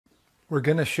We're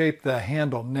going to shape the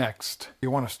handle next. You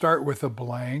want to start with a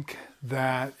blank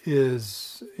that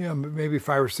is, maybe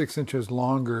 5 or 6 inches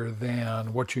longer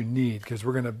than what you need, because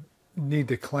we're going to need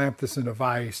to clamp this in a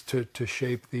vise to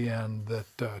shape the end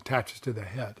that attaches to the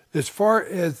head. As far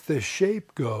as the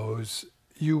shape goes,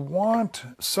 you want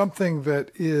something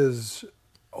that is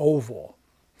oval.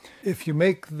 If you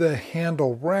make the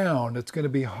handle round, it's going to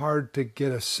be hard to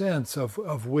get a sense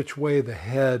of which way the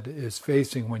head is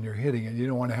facing when you're hitting it. You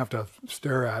don't want to have to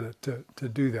stare at it to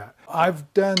do that.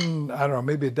 I've done, I don't know,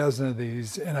 maybe a dozen of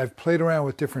these, and I've played around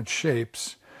with different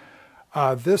shapes.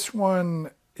 This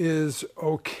one is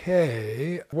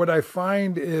okay. What I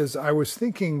find is I was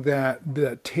thinking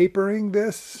that tapering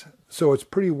this, so it's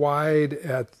pretty wide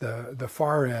at the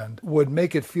far end, would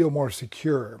make it feel more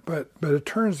secure. But it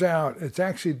turns out it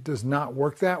actually does not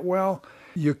work that well.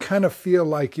 You kind of feel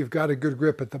like you've got a good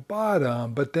grip at the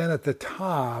bottom, but then at the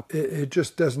top, it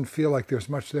just doesn't feel like there's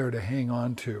much there to hang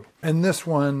on to. And this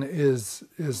one is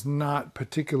not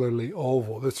particularly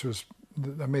oval.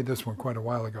 I made this one quite a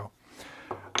while ago.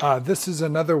 This is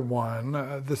another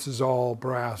one. This is all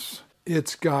brass.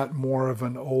 It's got more of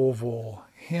an oval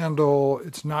handle.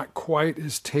 It's not quite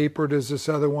as tapered as this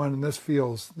other one, and this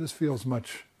feels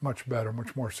much better,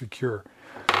 much more secure.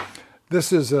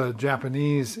 This is a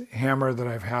Japanese hammer that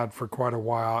I've had for quite a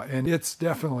while, and it's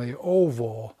definitely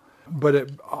oval, but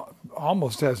it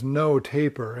almost has no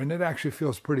taper, and it actually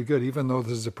feels pretty good, even though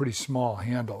this is a pretty small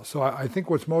handle. So I think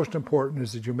what's most important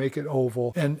is that you make it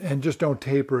oval and just don't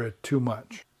taper it too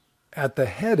much. At the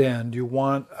head end, you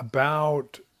want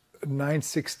about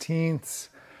 9/16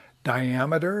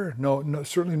 diameter. No,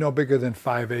 certainly no bigger than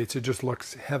 5/8. It just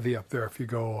looks heavy up there if you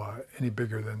go any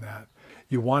bigger than that.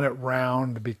 You want it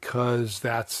round because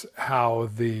that's how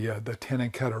the tenon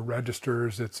cutter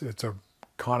registers. It's a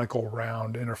conical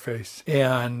round interface,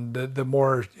 and the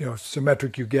more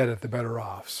symmetric you get it, the better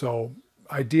off. So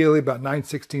ideally about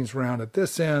 9/16 round at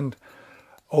this end,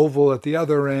 oval at the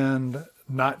other end,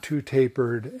 not too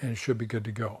tapered, and should be good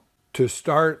to go. To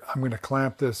start, I'm going to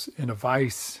clamp this in a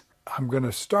vise. I'm going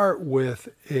to start with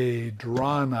a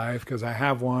Drawknife because I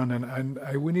have one, and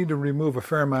we need to remove a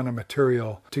fair amount of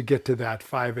material to get to that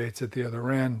 5/8 at the other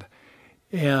end.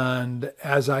 And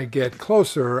as I get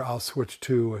closer, I'll switch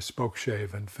to a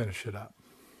Spokeshave and finish it up.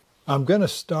 I'm going to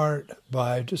start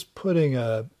by just putting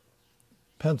a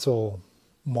pencil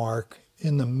mark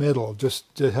in the middle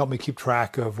just to help me keep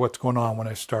track of what's going on when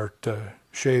I start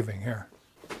shaving here.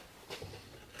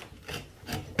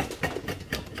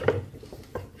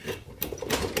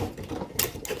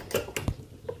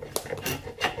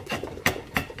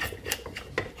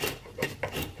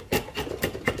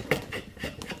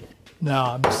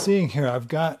 Now I'm seeing here I've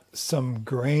got some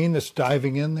grain that's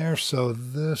diving in there, so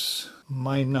this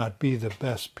might not be the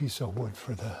best piece of wood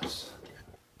for this.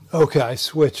 Okay, I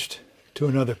switched to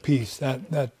another piece.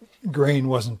 That grain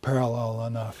wasn't parallel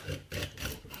enough.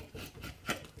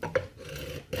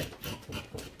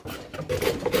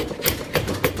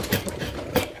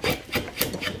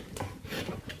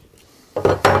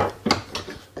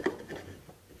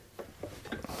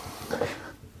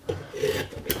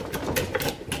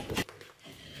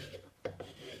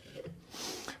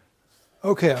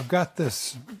 Okay, I've got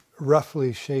this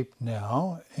roughly shaped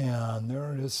now, and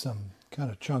there is some kind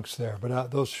of chunks there,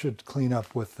 but those should clean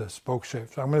up with the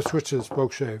Spokeshave. So I'm going to switch to the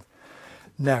Spokeshave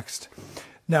next.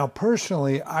 Now,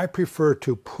 personally, I prefer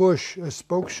to push a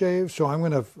Spokeshave, so I'm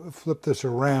going to flip this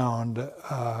around.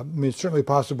 I mean, it's certainly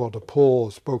possible to pull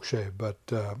a Spokeshave, but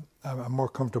I'm more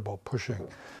comfortable pushing.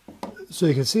 So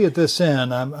you can see at this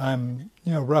end, I'm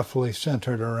roughly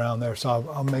centered around there, so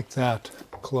I'll make that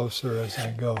closer as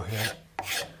I go here.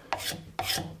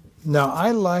 Now, I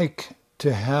like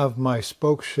to have my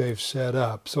Spokeshave set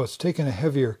up so it's taking a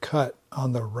heavier cut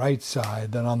on the right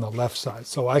side than on the left side,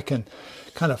 so I can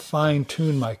kind of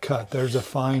fine-tune my cut. There's a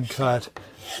fine cut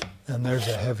and there's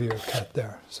a heavier cut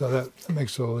there, so that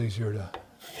makes it a little easier to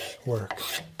work.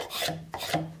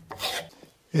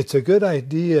 It's a good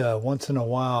idea once in a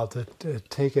while to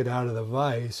take it out of the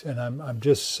vise, and I'm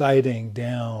just sighting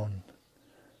down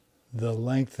the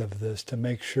length of this to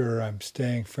make sure I'm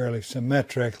staying fairly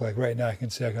symmetric. Like right now I can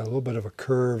see I got a little bit of a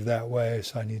curve that way,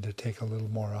 so I need to take a little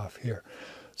more off here.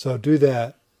 So do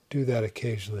that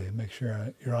occasionally and make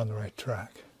sure you're on the right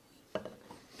track.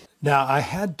 Now I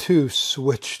had to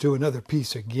switch to another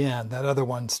piece again. That other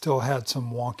one still had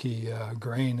some wonky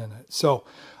grain in it. So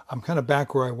I'm kind of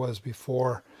back where I was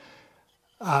before.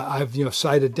 I've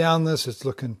sighted down this. It's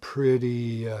looking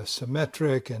pretty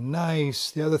symmetric and nice.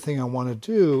 The other thing I want to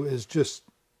do is just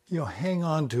hang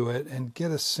on to it and get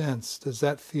a sense, does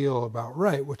that feel about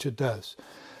right? Which it does.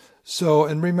 So,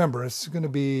 and remember, it's going to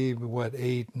be, what,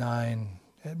 8, 9,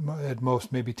 at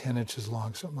most maybe 10 inches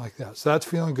long, something like that. So that's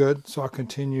feeling good. So I'll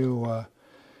continue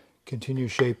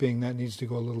shaping. That needs to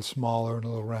go a little smaller and a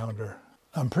little rounder.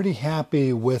 I'm pretty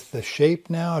happy with the shape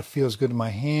now. It feels good in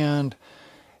my hand,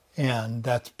 and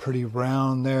that's pretty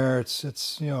round there.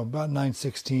 It's you know, about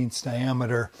 9/16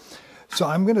 diameter. So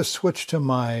I'm going to switch to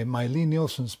my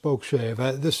Lie-Nielsen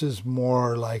Spokeshave. This is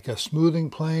more like a smoothing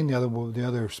plane. The other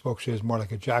Spokeshave is more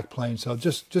like a jack plane. So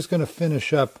just going to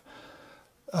finish up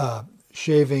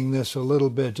shaving this a little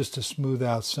bit just to smooth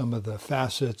out some of the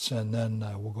facets, and then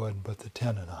we'll go ahead and put the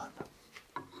tenon on.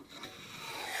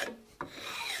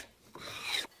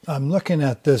 I'm looking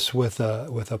at this with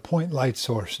a point light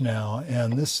source now,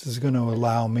 and this is going to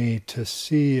allow me to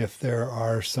see if there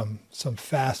are some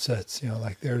facets. You know,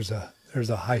 like there's a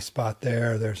high spot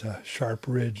there, there's a sharp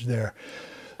ridge there.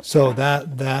 So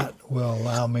that will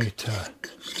allow me to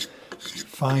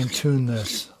fine tune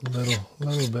this a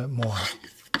little bit more.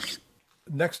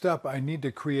 Next up, I need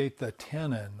to create the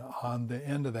tenon on the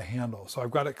end of the handle. So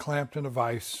I've got it clamped in a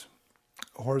vise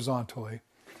horizontally.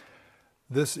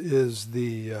 This is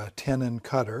the tenon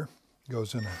cutter,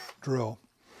 goes in a drill.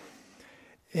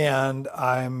 And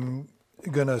I'm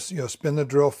gonna spin the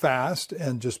drill fast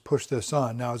and just push this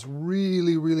on. Now it's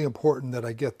really, really important that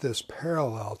I get this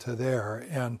parallel to there.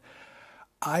 And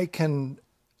I can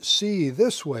see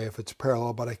this way if it's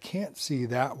parallel, but I can't see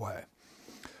that way.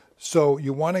 So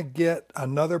you want to get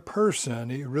another person.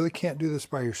 You really can't do this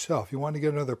by yourself. You want to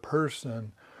get another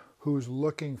person who's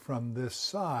looking from this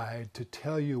side to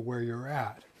tell you where you're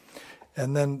at.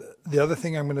 And then the other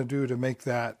thing I'm going to do to make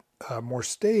that more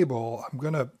stable, I'm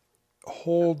going to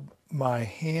hold my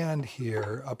hand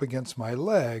here up against my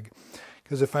leg,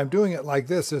 because if I'm doing it like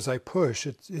this as I push,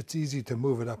 it's easy to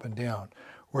move it up and down.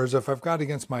 Whereas if I've got it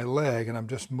against my leg and I'm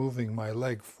just moving my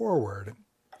leg forward,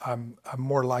 I'm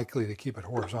more likely to keep it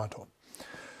horizontal.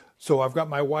 So I've got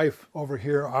my wife over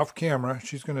here off camera.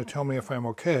 She's going to tell me if I'm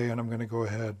okay, and I'm going to go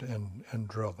ahead and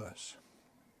drill this.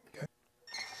 Okay.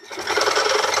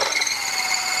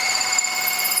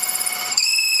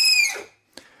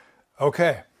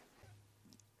 Okay.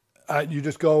 You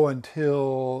just go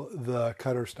until the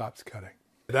cutter stops cutting.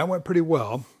 That went pretty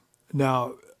well.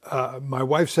 Now, my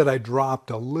wife said I dropped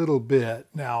a little bit.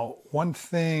 Now, one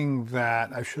thing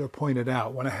that I should have pointed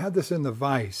out, when I had this in the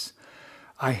vise,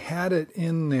 I had it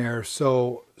in there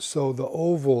so the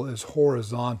oval is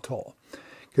horizontal,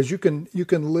 because you can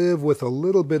live with a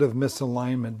little bit of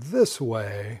misalignment this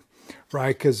way,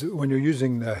 right? Because when you're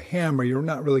using the hammer, you're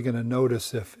not really going to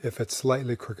notice if it's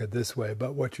slightly crooked this way.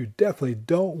 But what you definitely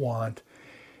don't want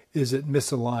is it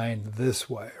misaligned this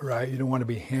way, right? You don't want to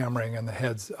be hammering and the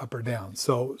head's up or down.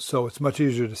 So it's much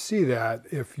easier to see that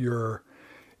if you're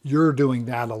doing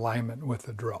that alignment with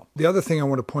the drill. The other thing I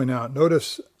want to point out,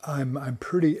 notice I'm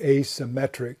pretty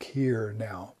asymmetric here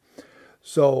now.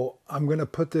 So I'm going to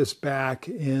put this back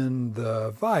in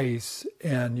the vise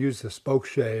and use the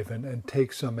Spokeshave and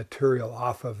take some material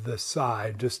off of this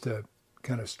side just to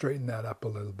kind of straighten that up a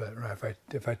little bit, right?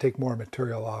 If I take more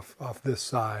material off this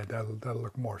side, that'll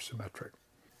look more symmetric.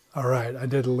 All right, I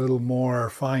did a little more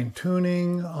fine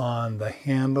tuning on the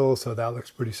handle, so that looks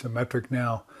pretty symmetric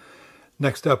now.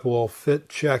 Next up, we'll fit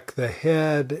check the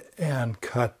head and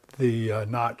cut the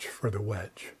notch for the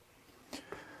wedge.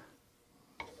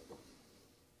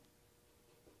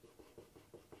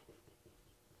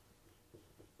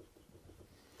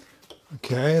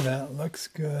 Okay, that looks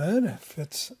good. It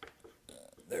fits,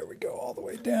 there we go, all the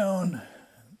way down.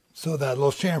 So that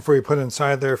little chamfer you put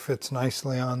inside there fits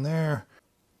nicely on there.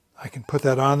 I can put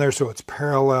that on there so it's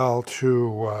parallel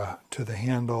to the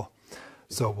handle.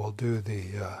 So we'll do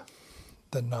the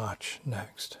notch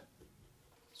next.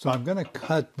 So I'm going to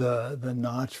cut the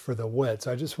notch for the wedge.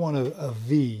 I just want a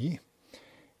V,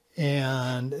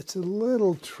 and it's a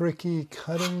little tricky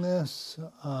cutting this.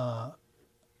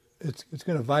 It's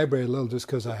going to vibrate a little just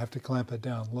because I have to clamp it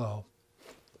down low.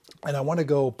 And I want to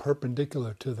go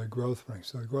perpendicular to the growth rings.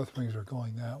 So the growth rings are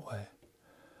going that way.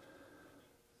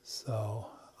 So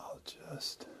I'll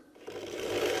just...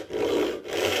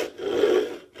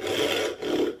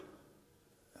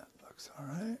 That looks all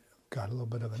right. Got a little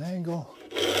bit of an angle.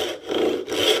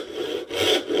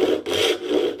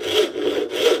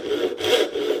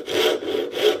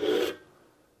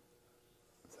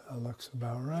 That looks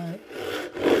about right.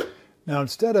 Now,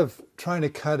 instead of trying to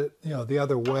cut it, the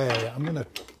other way, I'm going to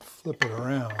flip it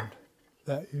around.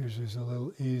 That usually is a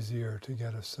little easier to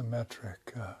get a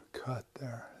symmetric cut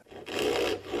there.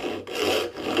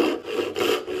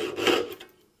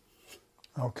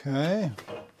 Okay,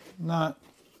 not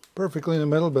perfectly in the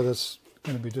middle, but it's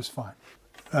going to be just fine.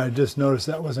 I just noticed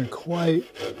that wasn't quite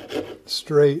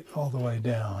straight all the way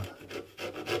down.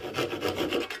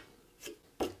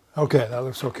 Okay, that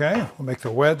looks okay. We'll make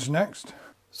the wedge next.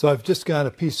 So I've just got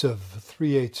a piece of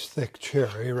 3/8 thick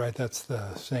cherry, right? That's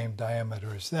the same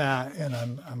diameter as that. And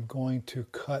I'm going to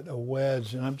cut a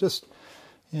wedge, and I'm just,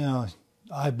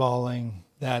 eyeballing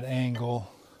that angle.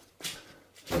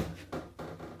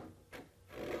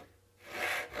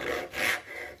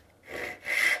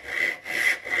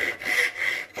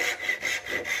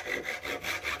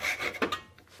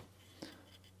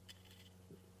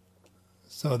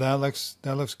 So that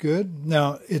looks good.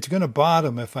 Now it's going to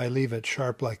bottom if I leave it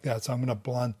sharp like that, so I'm going to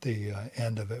blunt the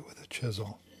end of it with a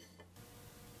chisel.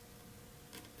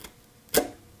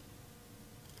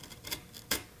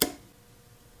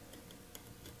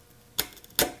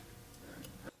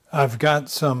 I've got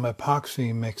some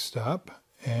epoxy mixed up,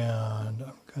 and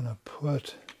I'm going to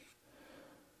put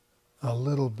a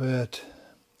little bit,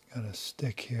 got a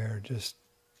stick here, just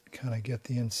kind of get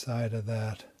the inside of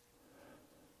that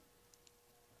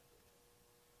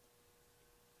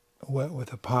wet with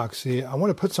epoxy. I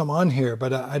want to put some on here,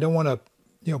 but I don't want to,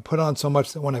 put on so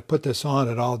much that when I put this on,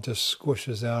 it all just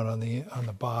squishes out on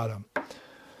the bottom.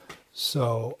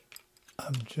 So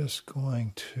I'm just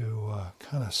going to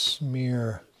kind of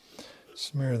smear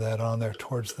that on there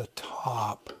towards the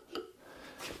top.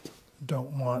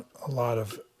 Don't want a lot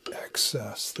of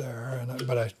excess there,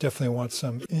 but I definitely want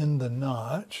some in the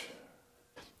notch.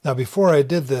 Now, before I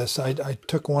did this, I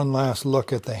took one last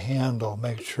look at the handle,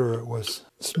 make sure it was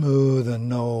smooth and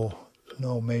no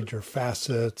major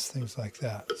facets, things like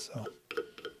that. So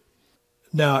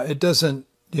now it doesn't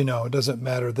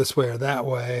matter this way or that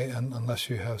way,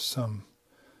 unless you have something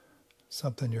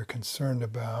you're concerned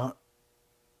about.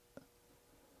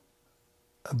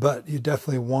 But you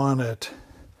definitely want it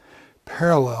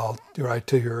parallel, right,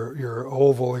 to your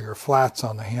oval, your flats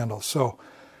on the handle. So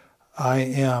I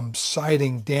am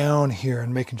sighting down here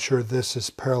and making sure this is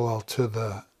parallel to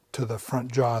the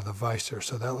front jaw of the visor.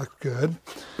 So that looked good.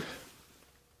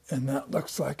 And that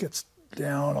looks like it's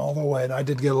down all the way. And I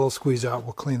did get a little squeeze out.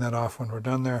 We'll clean that off when we're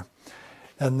done there.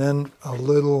 And then a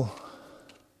little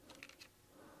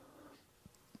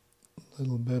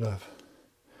bit of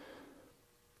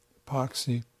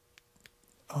epoxy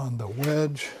on the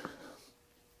wedge.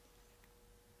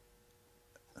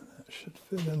 And that should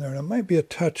fit in there. And it might be a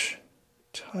touch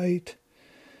tight.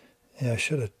 Yeah, I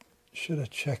should have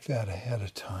checked that ahead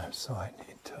of time. So I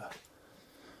need to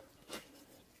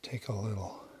take a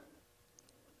little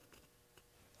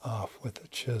off with the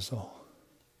chisel.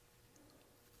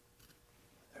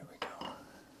 There we go.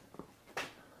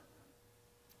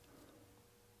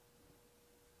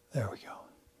 There we go.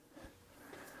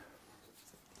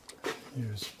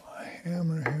 Use my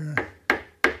hammer here.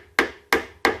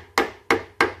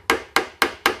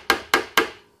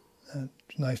 That's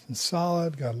nice and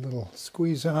solid. Got a little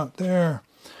squeeze out there.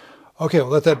 Okay, we'll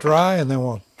let that dry and then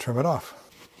we'll trim it off.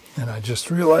 And I just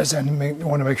realized I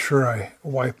want to make sure I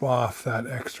wipe off that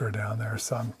extra down there,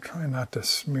 so I'm trying not to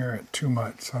smear it too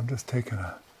much. So I'm just taking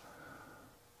a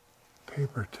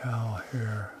paper towel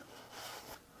here.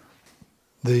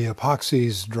 The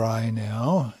epoxy's dry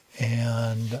now,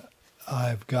 and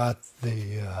I've got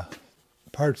the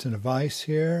parts in a vise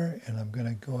here, and I'm going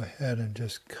to go ahead and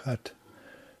just cut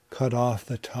off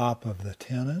the top of the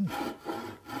tenon.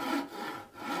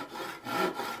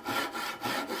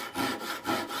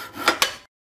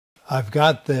 I've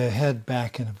got the head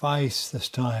back in a vise this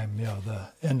time, the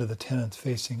end of the tenon's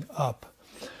facing up.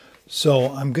 So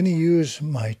I'm going to use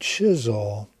my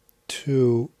chisel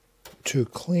to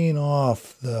clean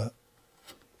off the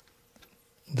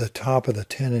top of the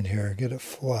tenon here, get it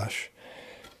flush.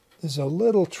 This is a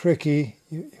little tricky.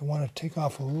 You want to take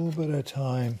off a little bit at a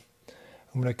time.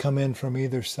 I'm going to come in from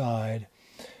either side.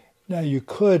 Now you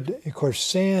could, of course,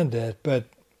 sand it, but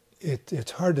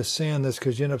it's hard to sand this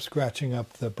because you end up scratching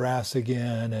up the brass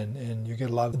again, and you get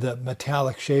a lot of the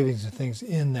metallic shavings and things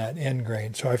in that end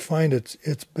grain. So I find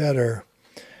it's better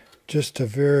just to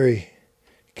very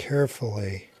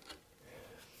carefully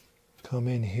come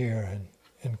in here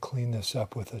and clean this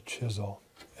up with a chisel.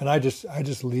 And I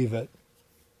just leave it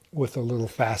with the little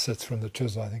facets from the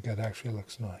chisel. I think that actually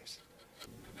looks nice.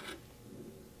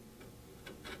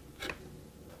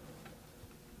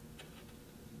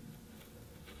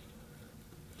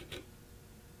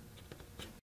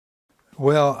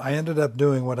 Well, I ended up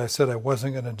doing what I said I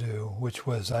wasn't going to do, which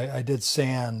was I did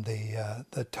sand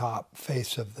the top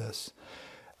face of this.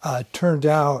 It turned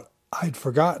out I'd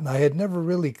forgotten. I had never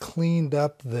really cleaned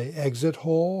up the exit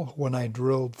hole when I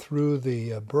drilled through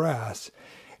the brass.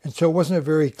 And so it wasn't a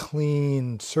very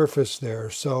clean surface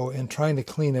there. So in trying to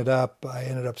clean it up, I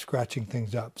ended up scratching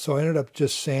things up. So I ended up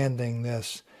just sanding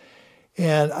this.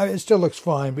 And it still looks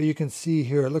fine, but you can see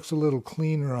here, it looks a little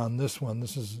cleaner on this one.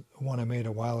 This is one I made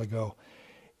a while ago.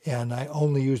 And I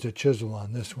only used a chisel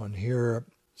on this one. Here,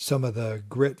 some of the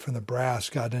grit from the brass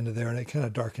got into there and it kind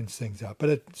of darkens things up. But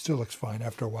it still looks fine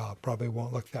after a while. It probably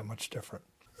won't look that much different.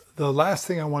 The last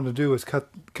thing I want to do is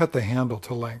cut the handle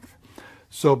to length.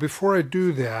 So before I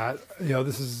do that,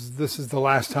 this is the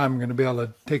last time I'm going to be able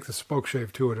to take the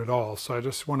Spokeshave to it at all. So I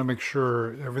just want to make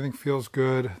sure everything feels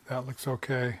good. That looks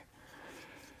okay.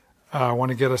 I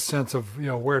want to get a sense of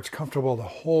where it's comfortable to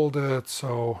hold it.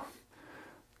 So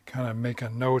kind of make a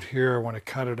note here. I want to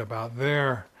cut it about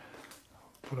there.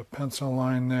 Put a pencil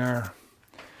line there.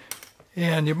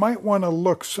 And you might want to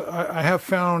look. So I have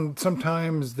found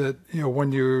sometimes that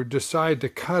when you decide to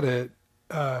cut it,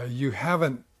 you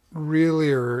haven't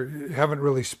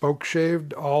really spoke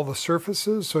shaved all the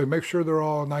surfaces, so you make sure they're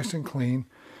all nice and clean.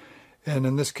 And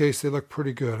in this case, they look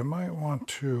pretty good. I might want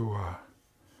to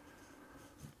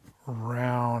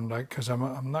round, because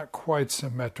I'm not quite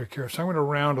symmetric here, so I'm going to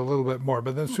round a little bit more.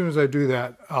 But then as soon as I do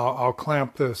that, I'll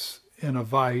clamp this in a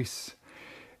vise,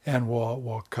 and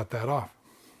we'll cut that off.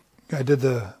 I did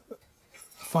the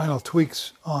final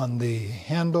tweaks on the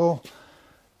handle.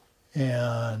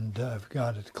 And I've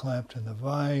got it clamped in the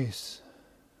vise.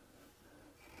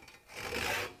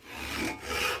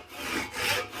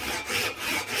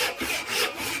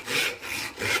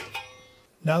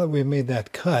 Now that we've made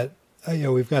that cut,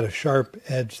 we've got a sharp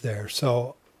edge there.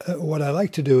 So what I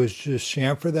like to do is just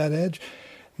chamfer that edge.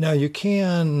 Now you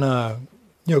can, go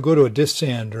to a disc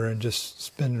sander and just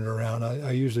spin it around.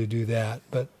 I usually do that,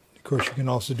 but of course you can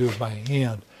also do it by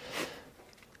hand.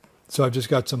 So I've just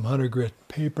got some 100 grit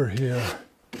paper here,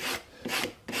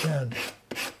 and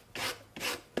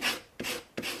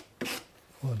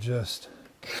we'll just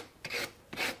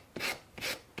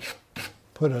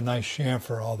put a nice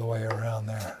chamfer all the way around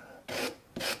there.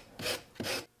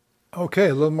 Okay,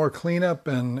 a little more cleanup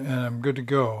and I'm good to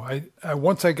go.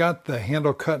 Once I got the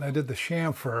handle cut and I did the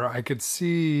chamfer, I could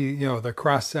see the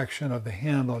cross section of the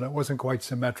handle, and it wasn't quite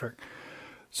symmetric.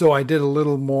 So I did a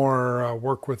little more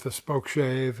work with the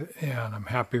Spokeshave, and I'm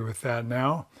happy with that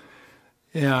now.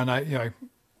 And I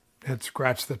had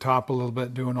scratched the top a little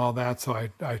bit doing all that, so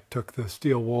I took the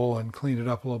steel wool and cleaned it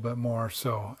up a little bit more.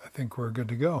 So I think we're good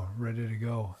to go, ready to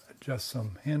go adjust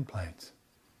some hand planes.